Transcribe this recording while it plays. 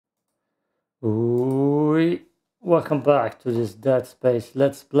Ooh, welcome back to this Dead Space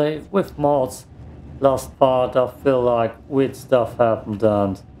Let's Play with mods. Last part, I feel like weird stuff happened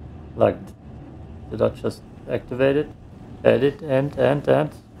and like, did I just activate it? Edit, and.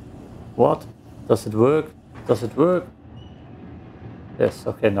 What? Does it work? Does it work? Yes,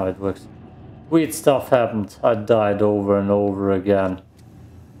 okay, now it works. Weird stuff happened. I died over and over again.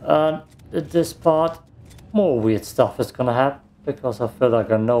 And at this part, more weird stuff is gonna happen. Because I feel like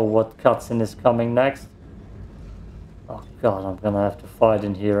I know what cutscene is coming next. Oh god, I'm gonna have to fight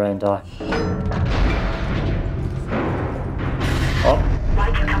in here, ain't I? Oh.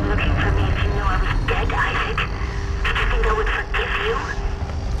 Why'd you come looking for me if you knew I was dead, Isaac? Did you think I would forgive you?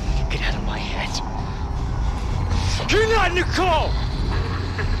 Get out of my head. You're not Nicole!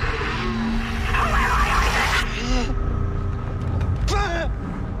 Where am I, Isaac?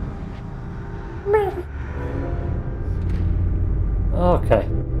 Okay.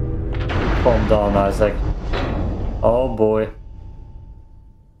 Calm down, Isaac. Oh boy.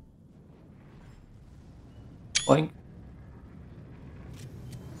 Boink.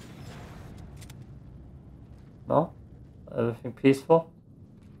 No? Everything peaceful?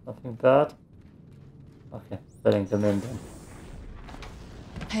 Nothing bad? Okay, letting them in then.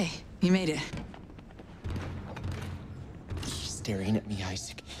 Hey, you made it. He's staring at me,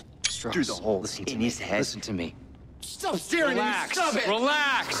 Isaac. Strauss, Through the hole listen in to me. his head. Listen to me. Stop staring at me! Stop it!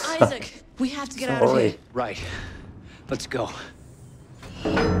 Relax! Isaac, we have to get out of Sorry. here. Right. Let's go.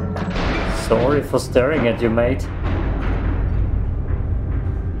 Sorry for staring at you, mate.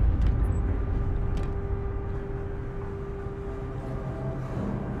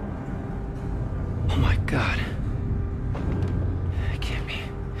 Oh my god. It can't be.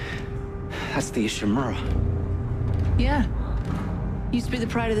 That's the Ishimura. Yeah. Used to be the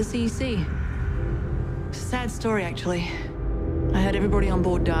pride of the CEC. It's a sad story, actually. I heard everybody on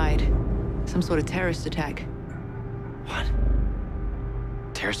board died. Some sort of terrorist attack. What?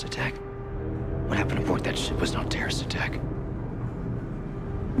 Terrorist attack? What happened aboard that ship was no terrorist attack.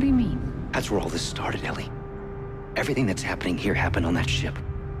 What do you mean? That's where all this started, Ellie. Everything that's happening here happened on that ship.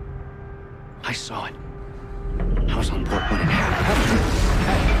 I saw it. I was on board when it happened.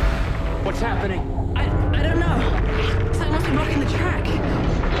 Hey, what's happening? I don't know. Something must be blocking the track.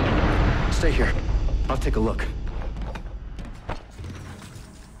 Stay here. I'll take a look.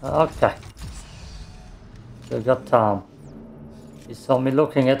 Okay. Still got Tom. He saw me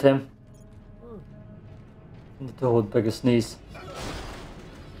looking at him. Need to hold back a sneeze.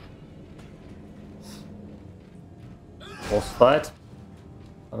 Boss fight.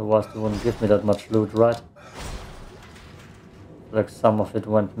 Otherwise they wouldn't give me that much loot, right? Like some of it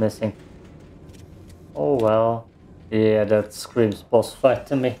went missing. Oh well. Yeah, that screams boss fight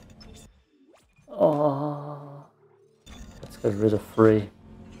to me. Oh. Let's get rid of 3.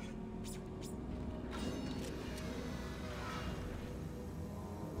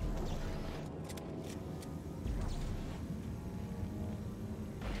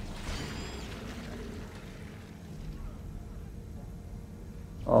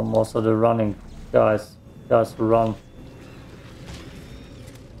 Oh, most of the running guys who run.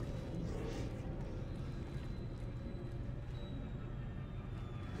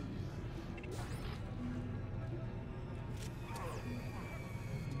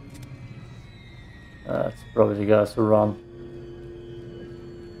 That's probably the guys who run.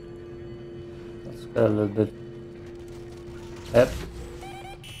 Let's get a little bit. Yep.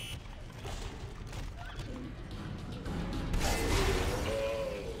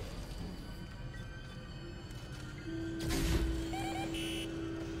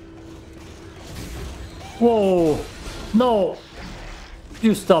 Whoa! No!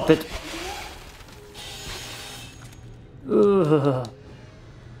 You stop it! Ugh.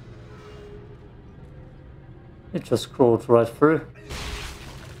 It just crawled right through.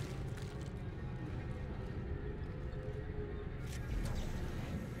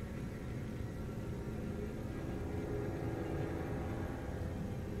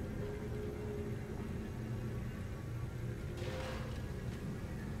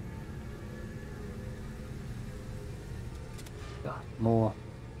 God, more.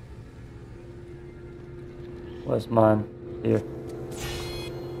 Where's mine? Here.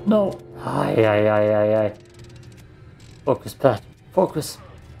 No! Aye. Focus, Pat. Focus.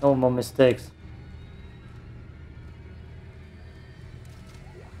 No more mistakes.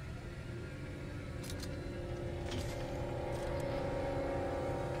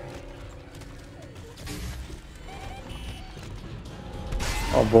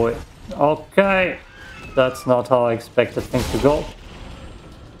 Oh boy. Okay. That's not how I expected things to go.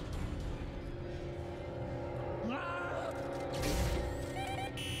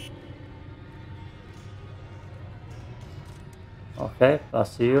 Okay, I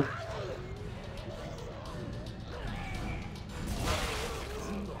see you.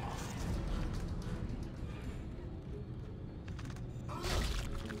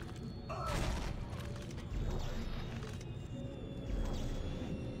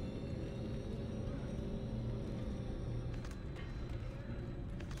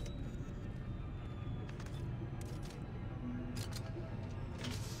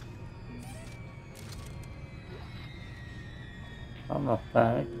 I'm not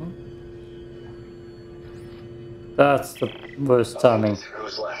panicking. That's the worst timing.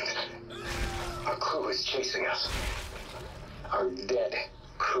 Who's left? Our crew is chasing us. Our dead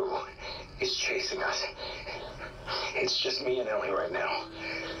crew is chasing us. It's just me and Ellie right now.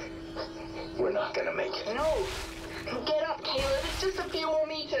 We're not gonna make it. No! Get up, Caleb. It's just a few more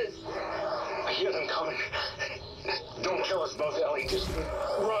meters. I hear them coming. Don't kill us both, Ellie. Just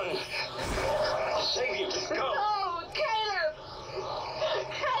run. I'll save you. Just go. No, Caleb!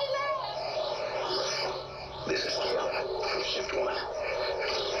 Caleb! This is Caleb from Shift 1.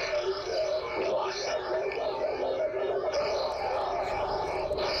 We lost.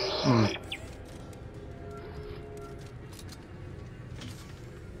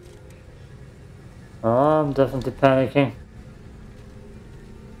 I'm definitely panicking.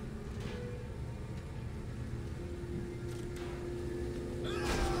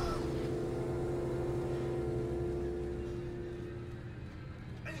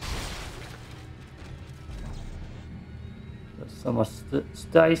 There's so much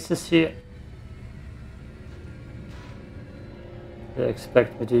stasis here. They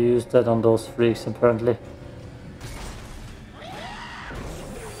expect me to use that on those freaks apparently.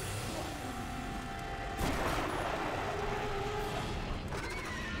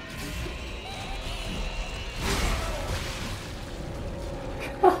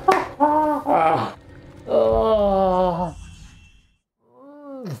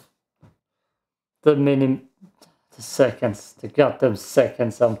 The seconds, the goddamn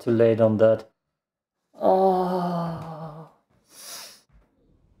seconds, I'm too late on that. Oh,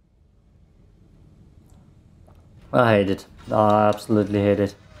 I hate it. I absolutely hate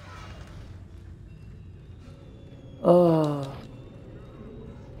it. Oh,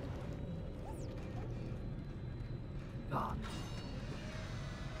 God.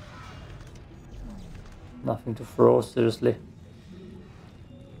 Nothing to throw, seriously.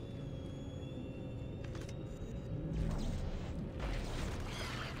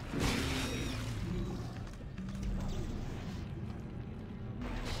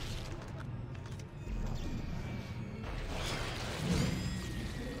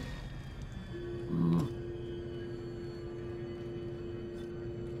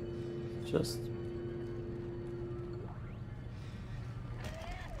 Just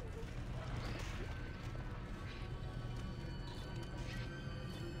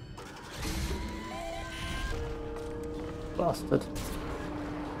bastard.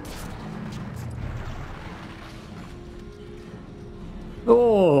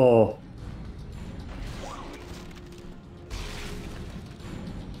 Oh,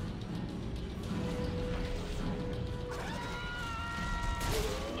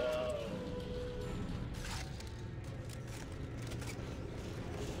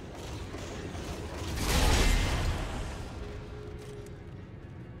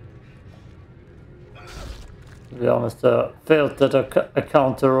 to be honest, failed that a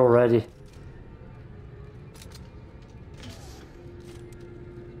counter already.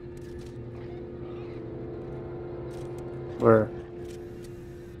 Where?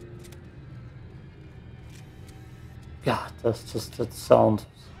 God, that's just that sound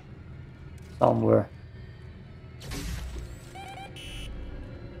somewhere.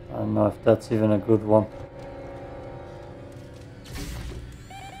 I don't know if that's even a good one.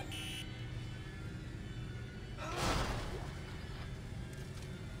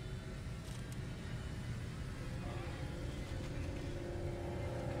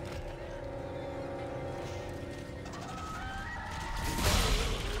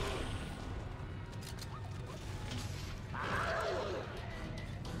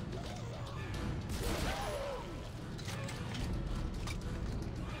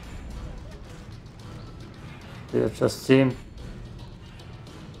 Do you just see him?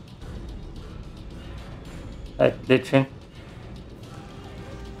 Hey, glitching.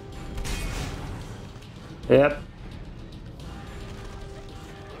 Yep.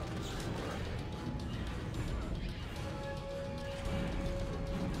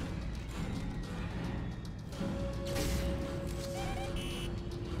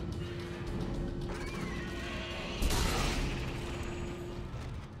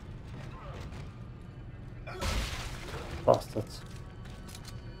 Bastards.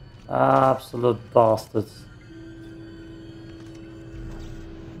 Absolute bastards.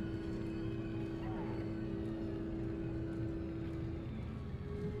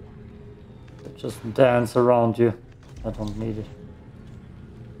 They just dance around you. I don't need it.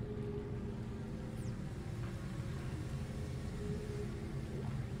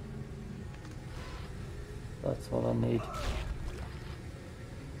 That's what I need.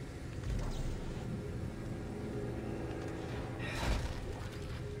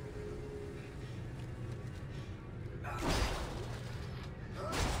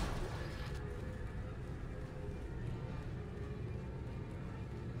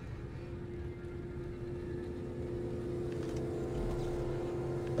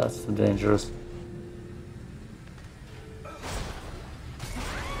 That's too dangerous.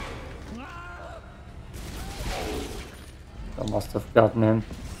 I must have gotten him.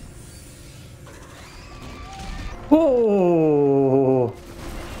 Whoa!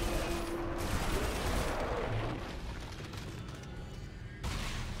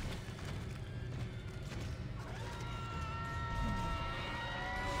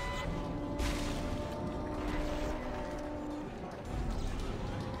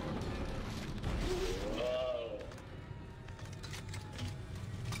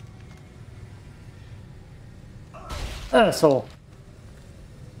 Asshole.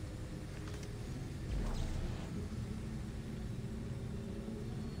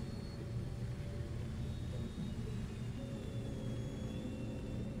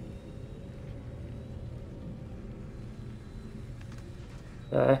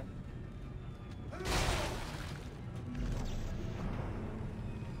 Okay.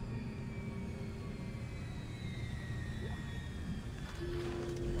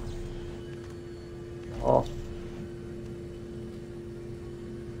 Oh.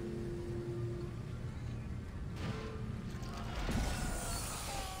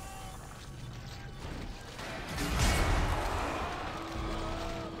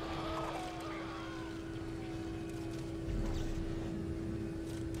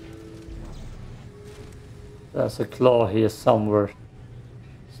 There's a claw here somewhere.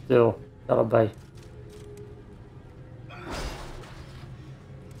 Still, gotta be.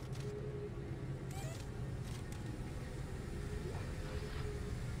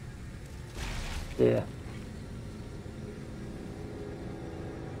 Yeah.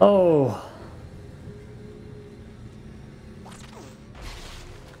 Oh.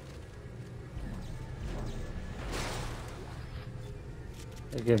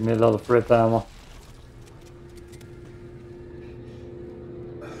 They gave me a lot of rip ammo.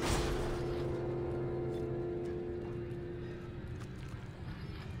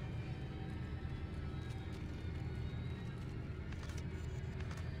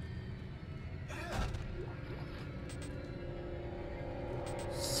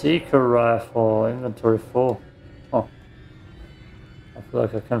 Seeker rifle, inventory full. Oh. I feel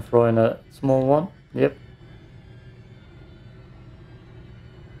like I can throw in a small one. Yep.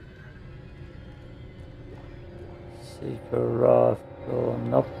 Seeker rifle.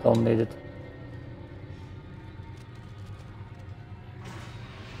 Nope, don't need it.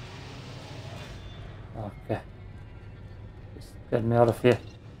 Okay. Just get me out of here.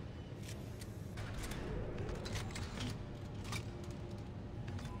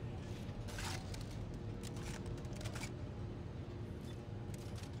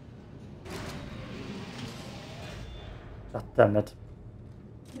 God damn it.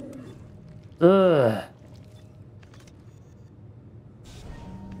 Ugh.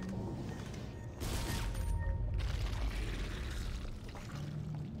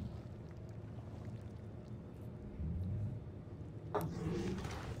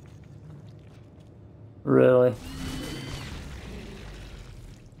 Really?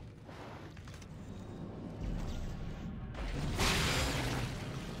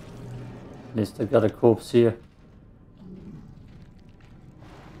 At least I got a corpse here.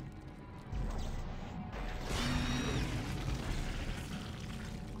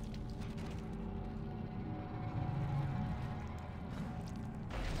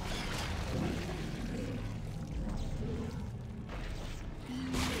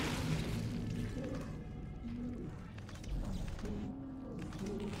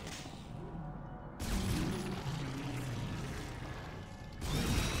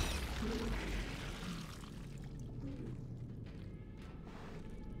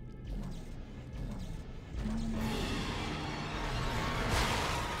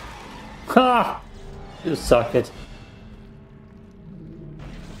 Ha! You suck it.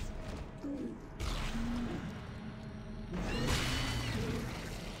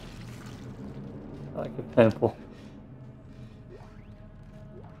 Like a pimple.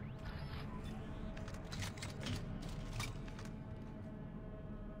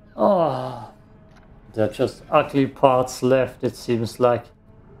 There are just ugly parts left, it seems like.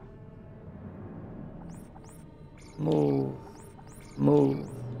 Move. Move.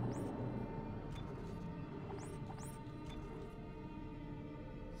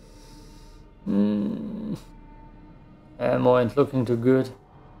 Ammo ain't looking too good.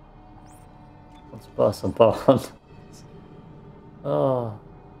 Let's pass some power. Oh.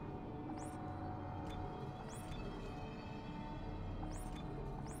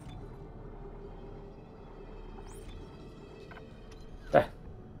 Okay.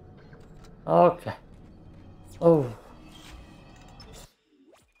 Okay. Oh.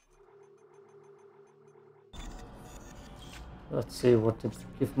 Let's see what to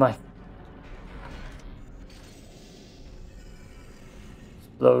give my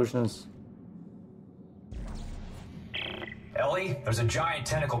explosions. Ellie, there's a giant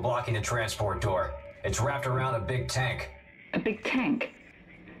tentacle blocking the transport door. It's wrapped around a big tank. A big tank?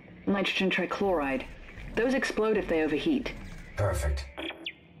 Nitrogen trichloride. Those explode if they overheat. Perfect.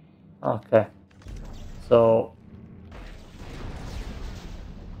 Okay. So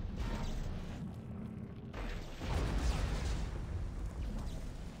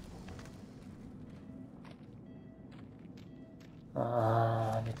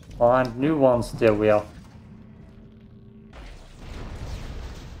I need to find new ones. There we are.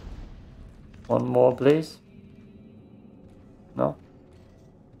 One more, please. No?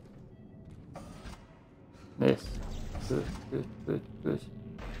 Yes. Good, good, good, good.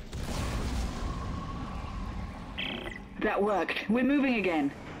 That worked. We're moving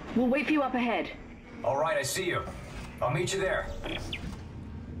again. We'll wait for you up ahead. All right, I see you. I'll meet you there.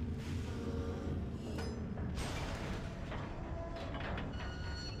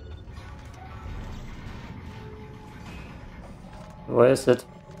 Where is it?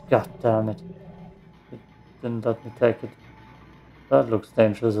 God damn it. It didn't let me take it. That looks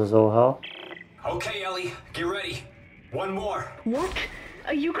dangerous as all hell. Okay, Ellie, get ready. One more. What?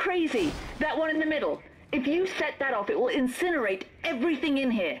 Are you crazy? That one in the middle. If you set that off, it will incinerate everything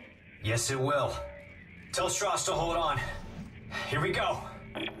in here. Yes, it will. Tell Strauss to hold on. Here we go.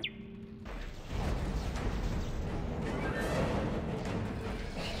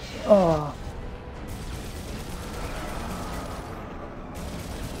 Oh.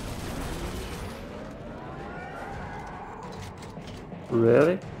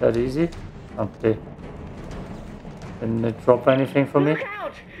 Really? That easy? Okay. Didn't it drop anything for me? Look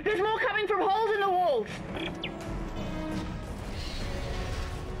out! There's more coming from holes in the walls!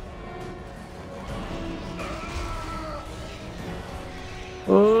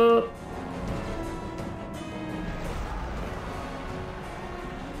 Oh.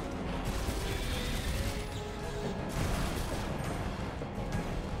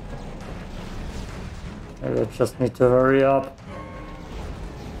 Maybe I just need to hurry up.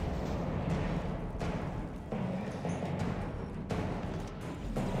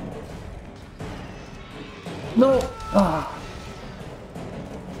 No! Ah.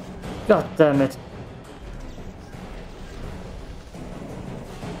 God damn it.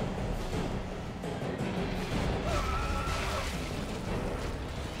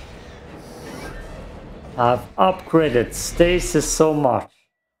 I've upgraded stasis so much.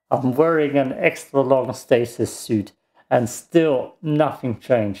 I'm wearing an extra long stasis suit and still nothing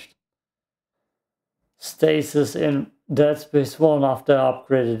changed. Stasis in Dead Space 1 after I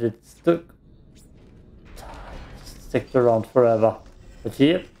upgraded it sticked around forever. But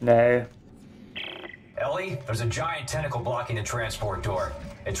here, no. Ellie, there's a giant tentacle blocking the transport door.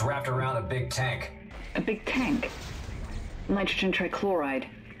 It's wrapped around a big tank. A big tank? Nitrogen trichloride.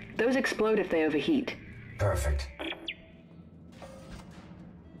 Those explode if they overheat. Perfect.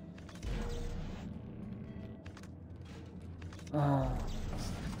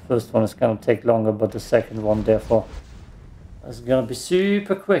 First one is gonna take longer, but the second one, therefore, is gonna be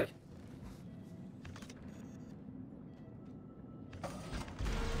super quick.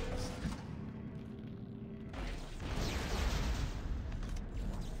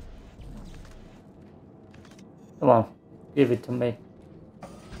 Come on, give it to me.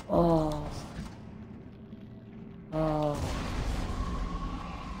 Oh. Oh.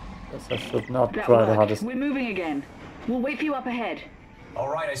 Guess I should not That try the worked. hardest. We're moving again. We'll wait for you up ahead. All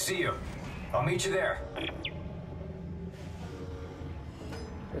right, I see you. I'll meet you there.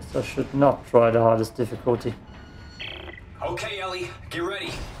 Guess I should not try the hardest difficulty. Okay, Ellie, get ready.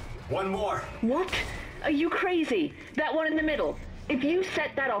 One more. What? Are you crazy? That one in the middle. If you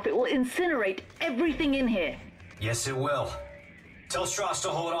set that off, it will incinerate everything in here. Yes, it will. Tell Strauss to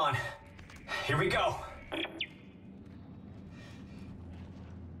hold on. Here we go.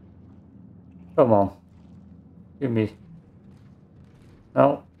 Come on. Give me.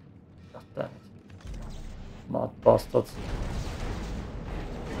 No. God damn it. Smart bastards.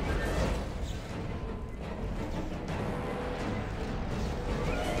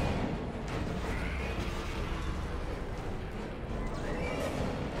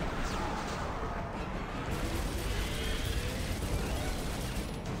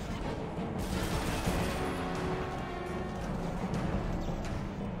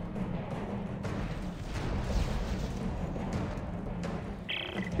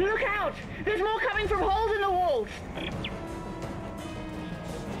 Look out! There's more coming from holes in the walls!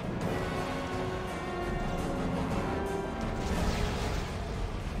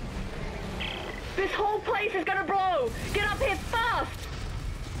 This whole place is gonna blow! Get up here fast!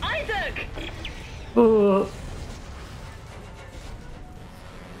 Isaac! Uh.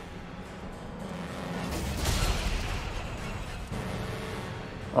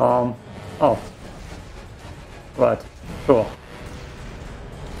 Oh. Right, sure.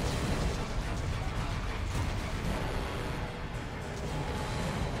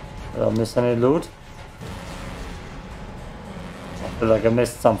 Did I miss any loot? I feel like I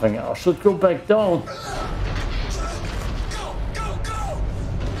missed something. I should go back down. Go! Go! Go!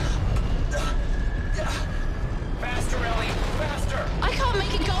 Faster, Ellie! Faster! I can't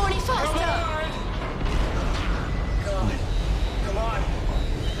make it go any faster! Come on!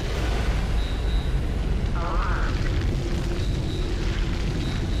 Come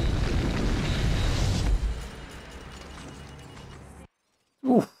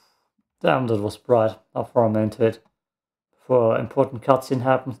on! Oof. Damn, that was bright. How far I'm into it. Before an important cutscene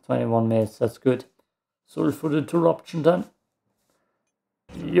happens, 21 minutes, that's good. Sorry for the interruption then.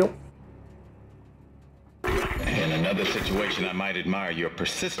 Yup. In another situation, I might admire your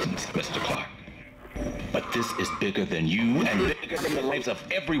persistence, Mr. Clark. But this is bigger than you and bigger than the lives of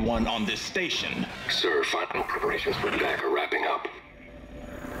everyone on this station. Sir, final preparations for attack are wrapping up.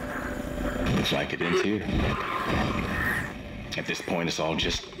 Looks like it ends here. At this point, it's all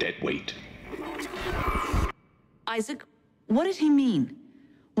just dead weight. Isaac, what did he mean?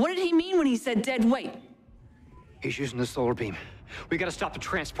 What did he mean when he said dead weight? He's using the solar beam. We gotta stop the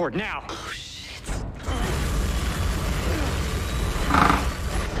transport now. Oh, shit.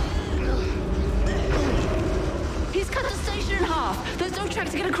 He's cut the station in half. There's no track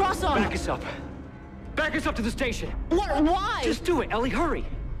to get across on. Back us up. Back us up to the station. What? Why? Just do it, Ellie, hurry.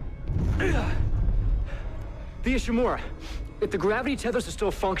 The Ishimura. If the gravity tethers are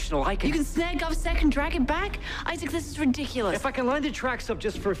still functional, I can... You can snag GovSec and drag it back? Isaac, this is ridiculous. If I can line the tracks up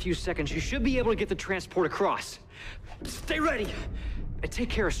just for a few seconds, you should be able to get the transport across. Stay ready. And take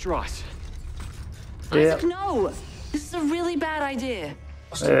care of Strauss. Yeah. Isaac, no! This is a really bad idea.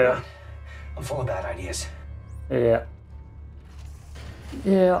 Yeah. I'm full of bad ideas. Yeah.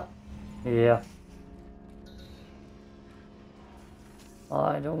 Yeah. Yeah.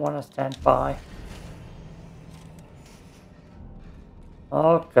 I don't want to stand by.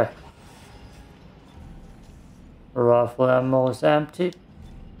 Okay. Rifle ammo is empty.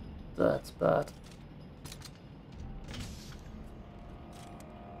 That's bad.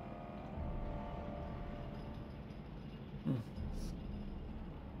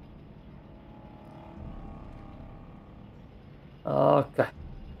 Okay.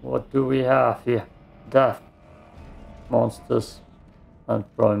 What do we have here? Death. Monsters. And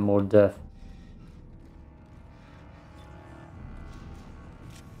probably more death.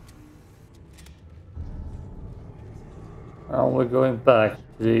 Now we're going back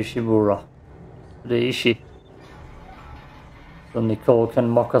to the Ishimura. To the Ishi. So Nicole can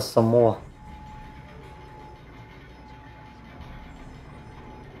mock us some more.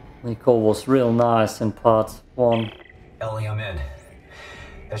 Nicole was real nice in part 1. Ellie, I'm in.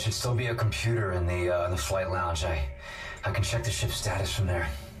 There should still be a computer in the flight lounge. I can check the ship's status from there.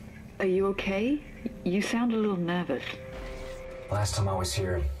 Are you okay? You sound a little nervous. Last time I was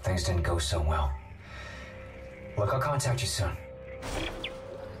here, things didn't go so well. Look, I'll contact you soon.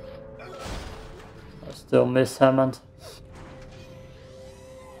 I still miss Hammond.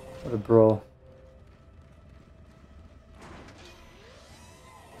 What a bro.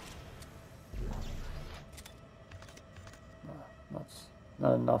 That's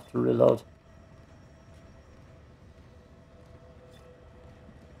not enough to reload.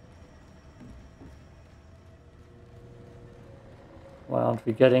 Why aren't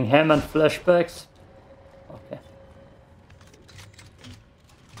we getting Hammond flashbacks? Okay.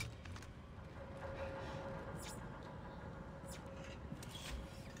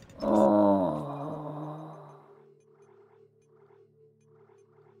 Oh.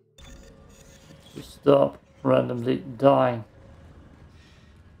 We stop randomly dying.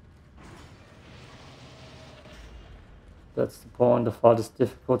 That's the point of hardest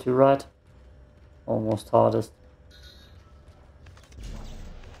difficulty, right? Almost hardest.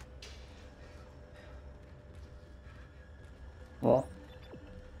 What?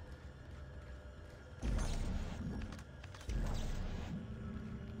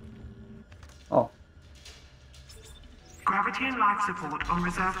 Oh. Gravity and life support on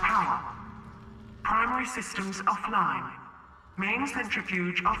reserve power. Primary systems offline. Main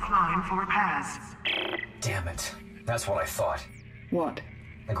centrifuge offline for repairs. Damn it. That's what I thought. What?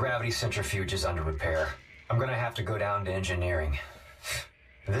 The gravity centrifuge is under repair. I'm gonna have to go down to engineering.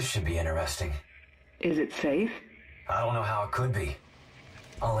 This should be interesting. Is it safe? I don't know how it could be.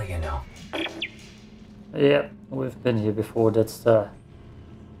 I'll let you know. Yeah, we've been here before. That's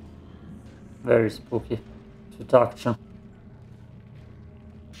very spooky introduction.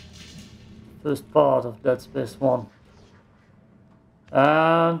 First part of Dead Space 1.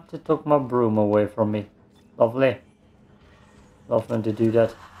 And they took my broom away from me. Lovely. Love when they do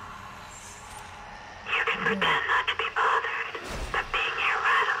that. You can pretend not to be bothered, but being here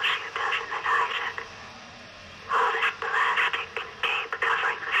rattles you, doesn't it, Isaac? All this plastic and tape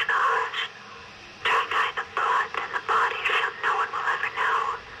covering the scars. Turned hide the blood and the bodies so no one will ever know.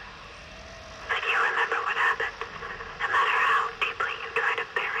 But you remember what happened, no matter how deeply you try to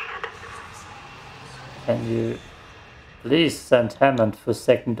bury it. Can you please send Hammond for a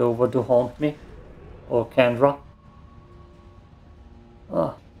second over to haunt me? Or Kendra?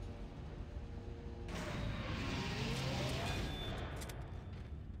 Oh.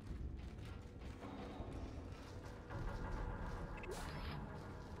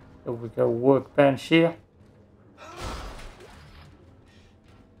 Here we go, workbench here.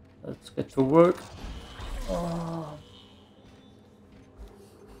 Let's get to work. Oh.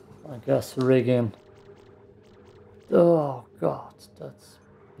 I guess rigging. Oh god, that's...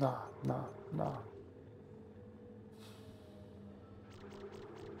 Nah.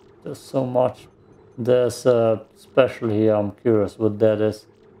 There's so much. There's a special here, I'm curious what that is.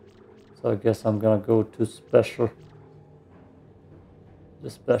 So I guess I'm gonna go to special.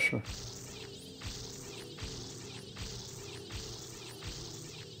 The special.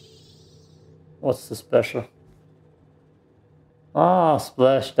 What's the special? Ah,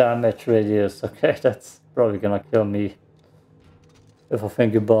 splash damage radius. Okay, that's probably gonna kill me. If I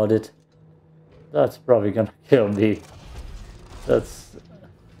think about it. That's probably gonna kill me. That's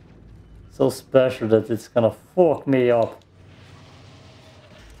so special that it's gonna fuck me up.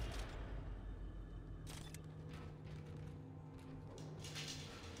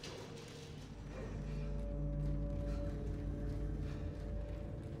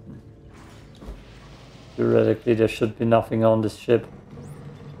 Theoretically, there should be nothing on this ship.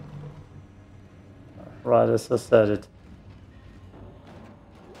 Right as I said it.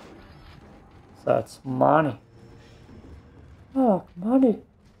 That's money. Oh, money.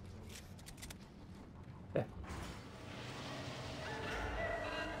 Okay.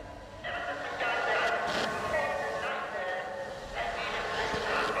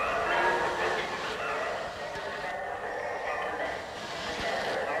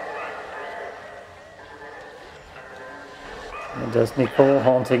 And there's Nicole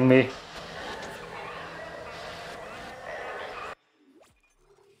haunting me.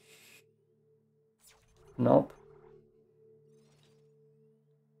 Nope.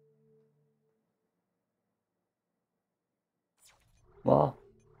 Wow.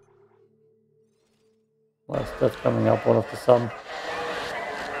 Why is that coming up all of a sudden?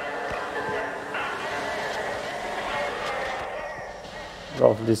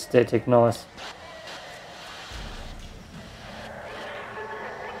 Lovely static noise.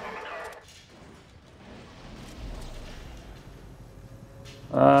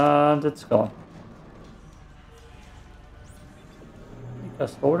 And it's gone. Make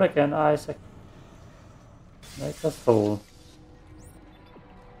us whole again, Isaac. Make us whole.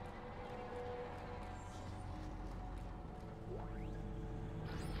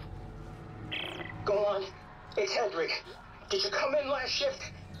 Go on. It's Hendrik. Did you come in last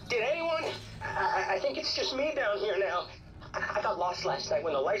shift? Did anyone? I think it's just me down here now. I got lost last night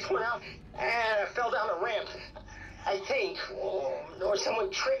when the lights went out, and I fell down a ramp. I think, or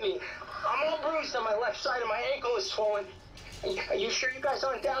someone tripped me. I'm all bruised on my left side and my ankle is swollen. Are you sure you guys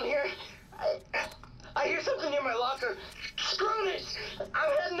aren't down here? I hear something near my locker. Screw this!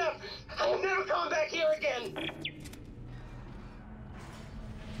 I'm heading up. I am never coming back here again.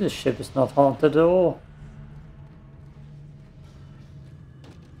 This ship is not haunted at all.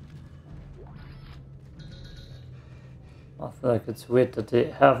 I feel like it's weird that they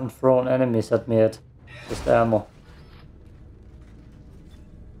haven't thrown enemies at me yet. Just ammo.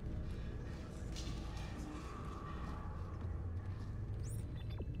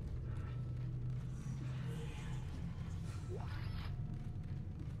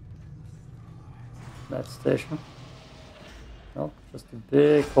 That station. No, just a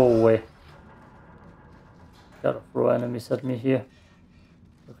big hallway. Gotta throw enemies at me here.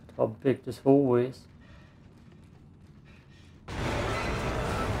 Look at how big this hallway is.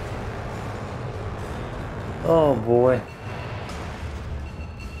 Oh boy.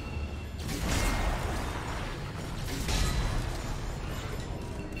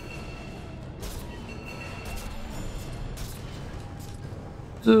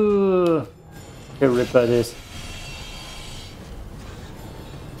 Okay, rip by this.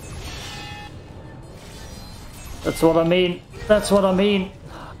 That's what I mean. That's what I mean.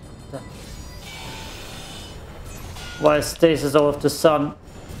 Why is stasis out of the sun?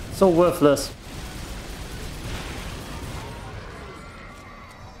 So worthless.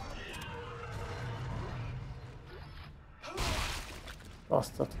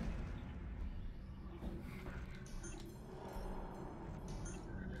 Bastard.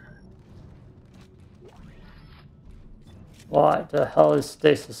 Why the hell is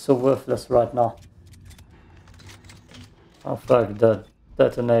stasis so worthless right now? Oh fuck, the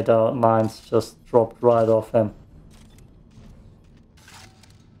detonator mines just dropped right off him.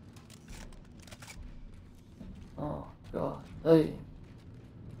 Oh god, hey.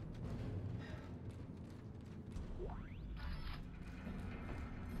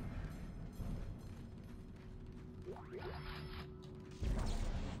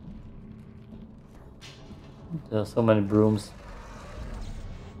 There are so many brooms.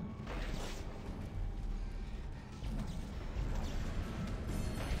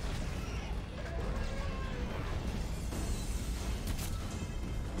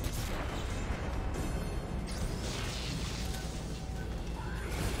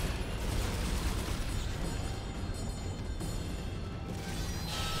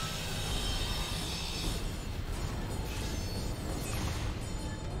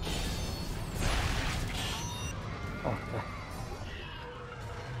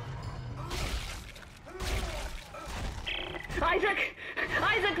 Isaac,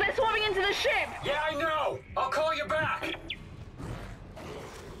 they're swarming into the ship! Yeah, I know! I'll call you back!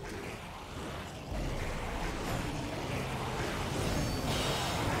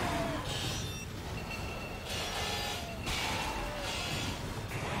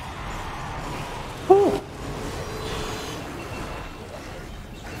 Whew.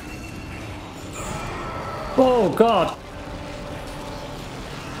 Oh god!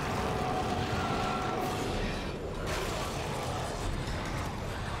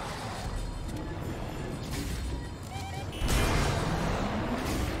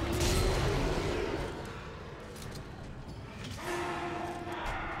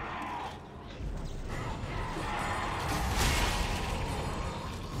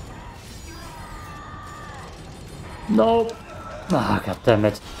 Nope. Ah, god damn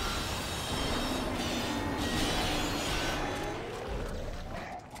it.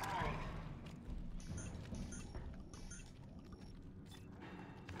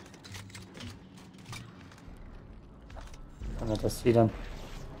 Can I just see them?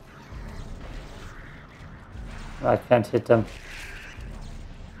 I can't hit them.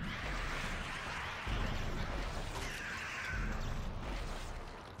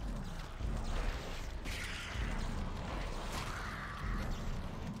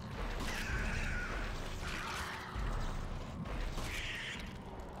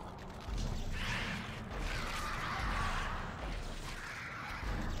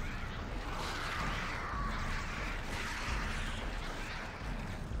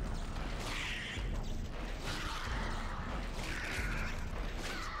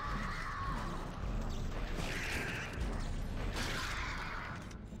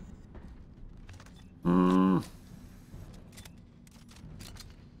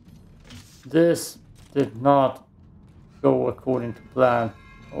 This did not go according to plan,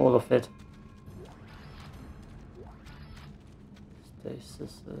 all of it.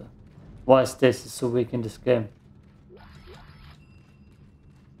 Stasis. Why is stasis so weak in this game?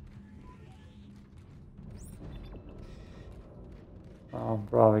 I'm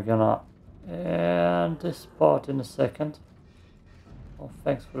probably gonna end this part in a second. Oh,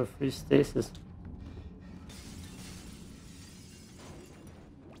 thanks for the free stasis.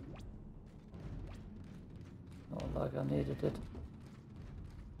 Not like I needed it.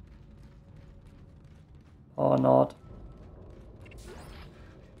 Or not.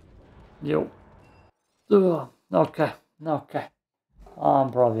 Yo. Ugh. Okay. Okay.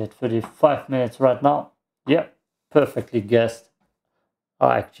 I'm probably at 35 minutes right now. Yep. Perfectly guessed.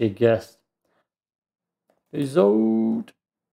 I actually guessed. Peace out.